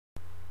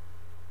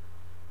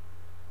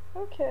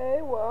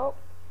Okay, well,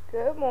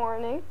 good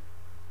morning.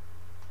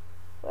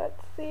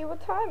 Let's see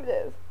what time it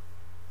is.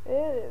 It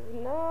is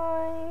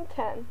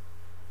 9:10.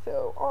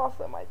 So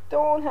awesome, I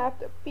don't have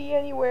to be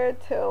anywhere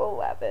till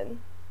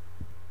 11.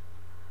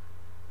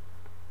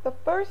 The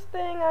first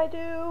thing I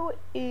do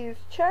is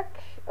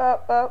check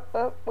check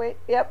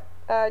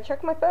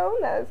my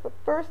phone. That is the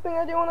first thing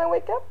I do when I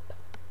wake up.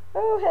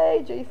 Oh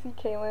hey, JC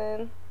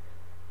Kaylin.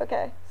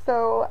 Okay,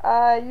 so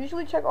I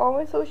usually check all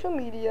my social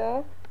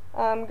media.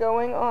 I'm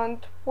going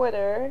on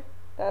Twitter.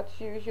 That's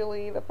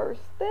usually the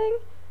first thing.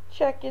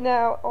 Checking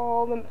out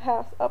all the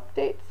past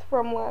updates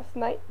from last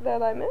night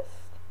that I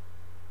missed.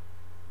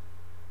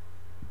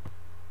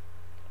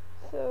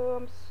 So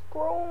I'm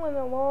scrolling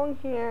along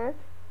here.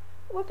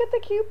 Look at the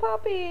cute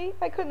puppy.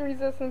 I couldn't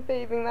resist in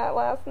faving that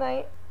last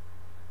night.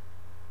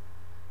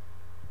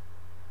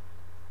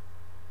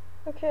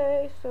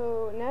 Okay,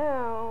 so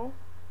now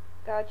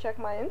gotta check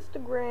my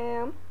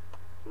Instagram.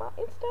 My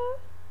Insta.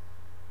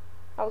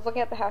 I was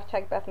looking at the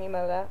hashtag Bethany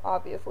Moda,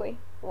 obviously.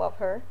 Love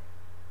her.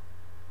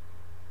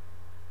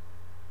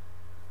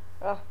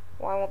 Ugh,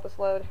 why won't this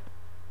load?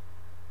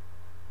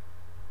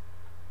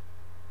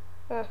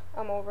 Ugh,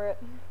 I'm over it.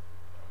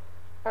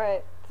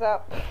 Alright,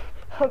 so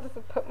I'll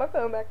just put my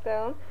phone back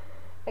down.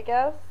 I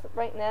guess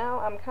right now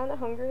I'm kinda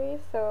hungry,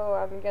 so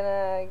I'm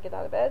gonna get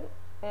out of bed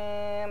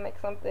and make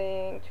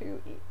something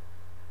to eat.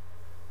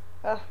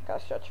 Ugh, gotta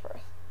stretch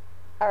first.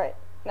 Alright,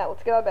 now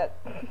let's get out of bed.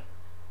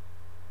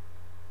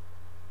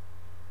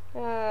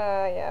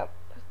 Yeah,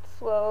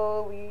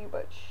 slowly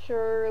but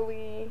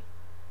surely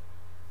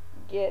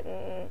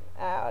getting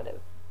out of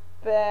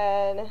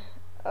bed.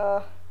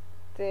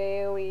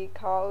 Daily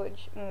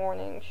college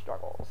morning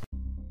struggles.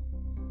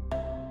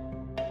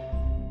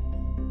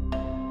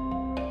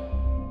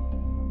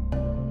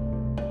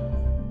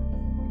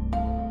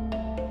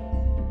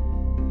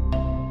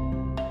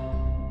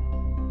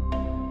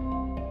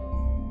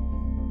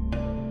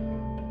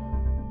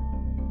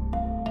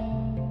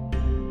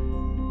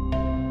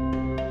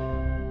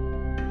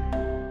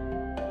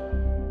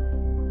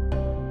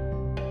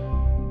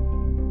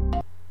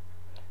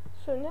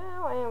 So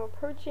now I am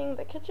approaching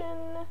the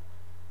kitchen.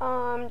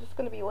 I'm just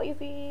gonna be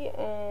lazy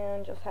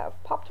and just have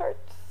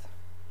Pop-Tarts.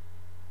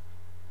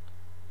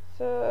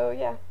 So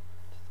yeah,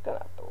 just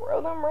gonna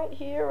throw them right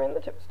here in the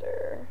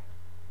toaster.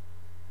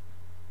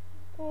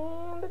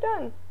 And they're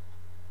done.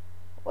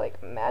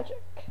 Like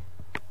magic.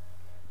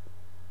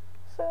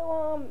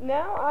 So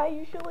now I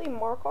usually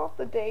mark off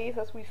the days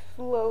as we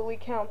slowly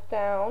count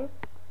down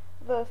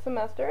the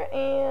semester,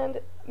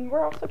 and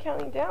we're also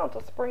counting down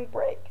to spring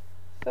break.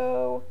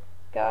 So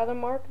gotta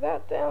mark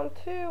that down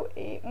too.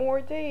 8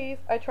 more days.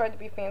 I tried to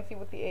be fancy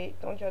with the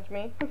 8, don't judge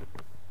me.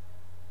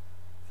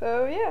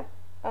 So yeah,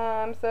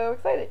 I'm so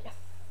excited. Yes.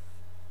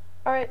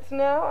 Alright, so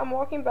now I'm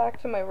walking back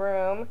to my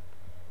room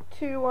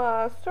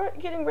to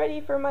start getting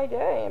ready for my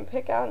day and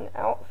pick out an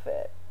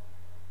outfit.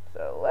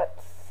 So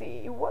let's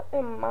see, what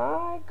am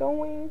I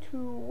going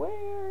to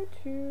wear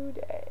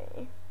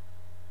today?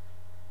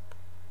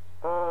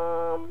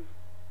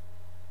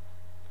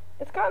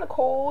 It's kind of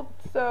cold,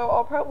 so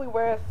I'll probably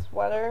wear a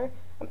sweater.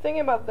 I'm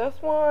thinking about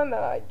this one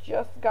that I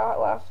just got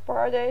last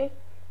Friday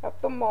at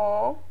the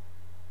mall.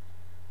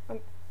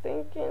 I'm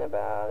thinking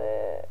about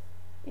it.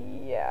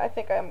 Yeah, I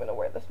think I'm gonna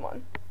wear this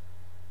one.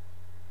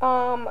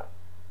 I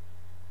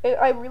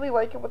really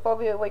like it with all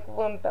the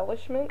little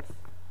embellishments.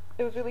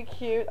 It was really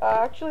cute.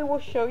 I actually will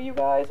show you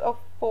guys a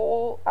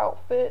full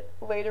outfit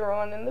later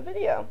on in the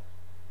video.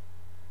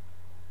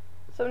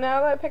 So now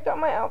that I picked out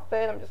my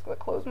outfit, I'm just gonna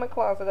close my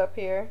closet up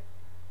here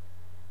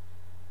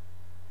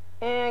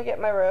and get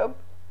my robe,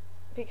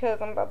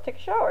 because I'm about to take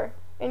a shower.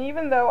 And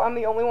even though I'm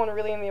the only one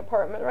really in the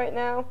apartment right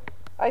now,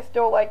 I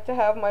still like to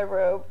have my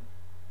robe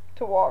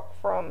to walk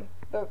from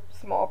the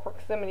small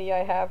proximity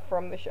I have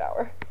from the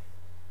shower.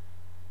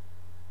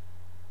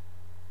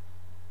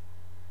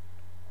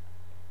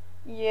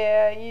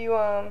 Yeah, you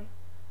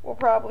will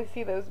probably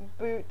see those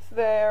boots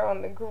there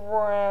on the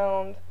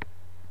ground.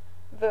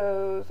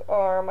 Those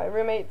are my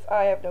roommate's.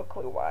 I have no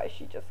clue why.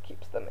 She just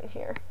keeps them in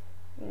here.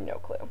 No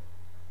clue.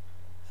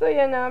 So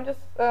yeah, now I'm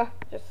just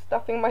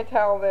stuffing my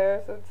towel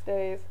there so it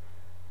stays.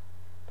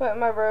 Putting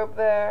my robe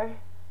there.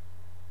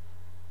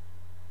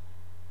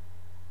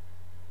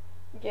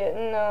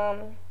 Getting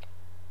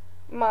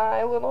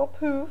my little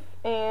poof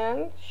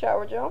and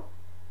shower gel.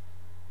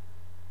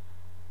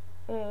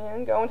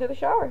 And going to the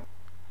shower.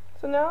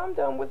 So now I'm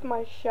done with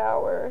my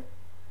shower.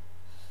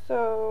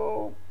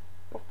 So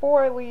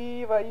before I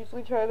leave, I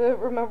usually try to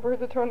remember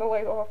to turn the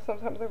light off.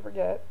 Sometimes I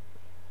forget.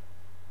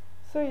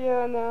 So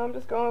yeah, now I'm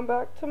just going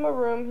back to my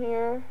room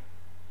here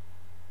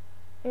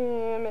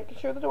and making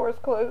sure the door is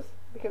closed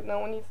because no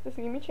one needs to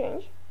see me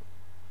change.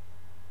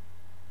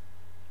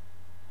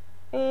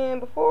 And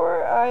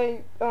before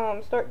I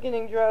start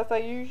getting dressed, I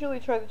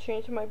usually try to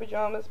change to my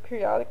pajamas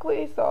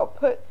periodically. So I'll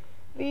put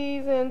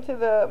these into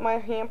my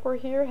hamper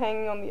here,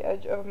 hanging on the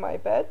edge of my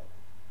bed.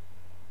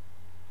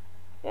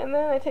 And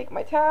then I take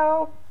my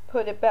towel,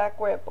 put it back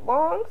where it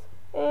belongs,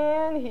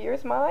 and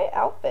here's my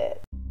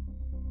outfit.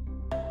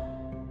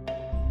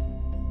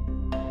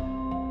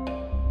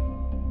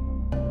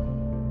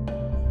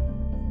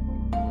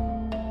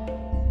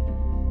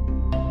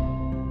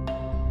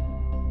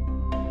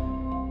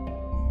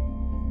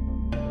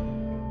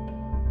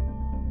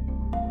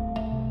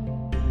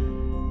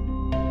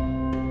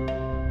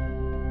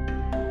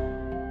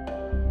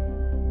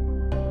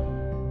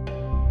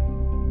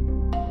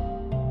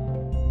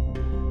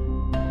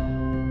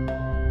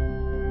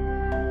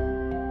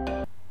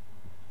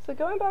 so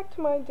going back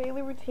to my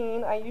daily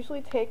routine, I usually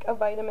take a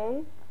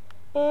vitamin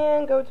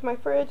and go to my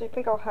fridge. I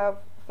think I'll have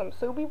some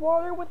soapy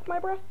water with my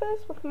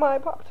breakfast, with my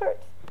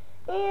Pop-Tarts.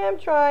 And I'm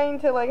trying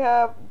to like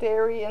have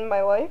dairy in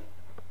my life.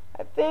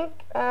 I think,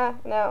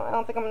 no, I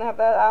don't think I'm gonna have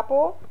that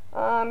apple.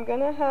 I'm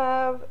gonna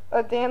have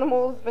a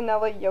Danimals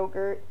vanilla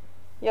yogurt.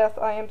 Yes,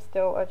 I am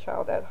still a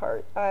child at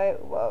heart. I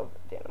love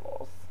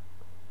Danimals.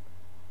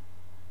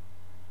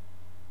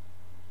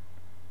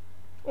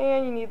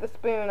 And you need the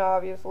spoon,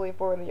 obviously,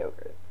 for the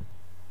yogurt.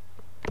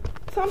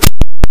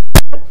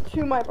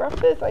 To my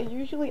breakfast, I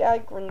usually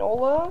add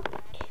granola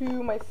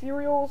to my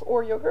cereals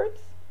or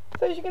yogurts.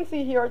 So as you can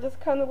see here, I just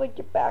kind of like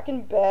get back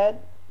in bed,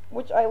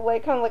 which I lay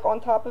kind of like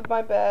on top of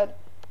my bed,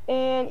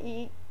 and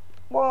eat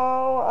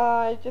while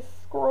I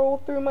just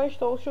scroll through my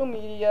social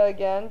media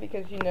again,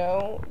 because you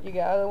know, you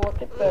gotta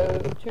look at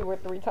those 2 or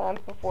 3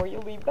 times before you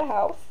leave the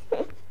house.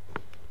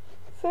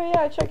 So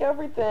yeah, I check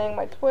everything,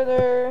 my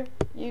Twitter,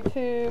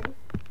 YouTube,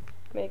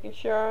 making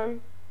sure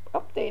I'm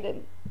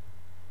updated.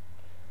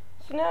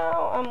 So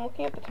now I'm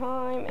looking at the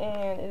time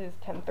and it is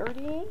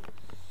 10:30,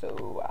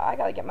 so I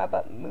gotta get my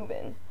butt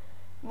moving.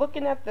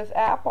 Looking at this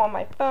app on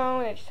my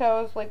phone, it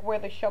shows like where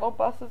the shuttle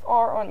buses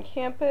are on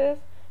campus.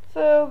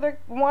 So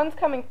one's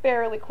coming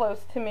fairly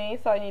close to me,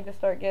 so I need to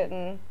start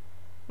getting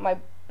my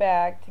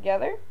bag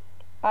together.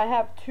 I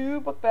have 2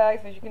 book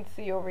bags, as you can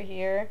see over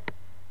here.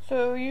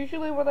 So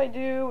usually what I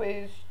do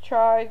is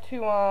try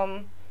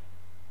to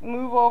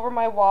move over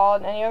my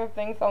wallet and any other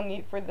things I'll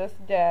need for this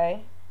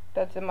day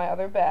that's in my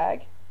other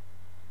bag.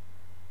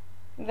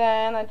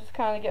 Then I just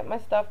kind of get my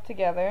stuff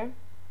together,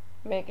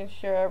 making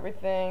sure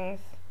everything's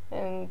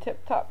in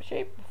tip-top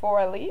shape before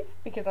I leave,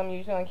 because I'm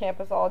usually on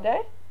campus all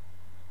day.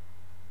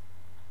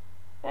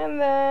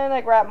 And then I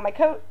grab my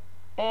coat,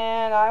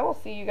 and I will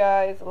see you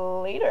guys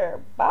later.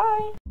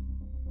 Bye!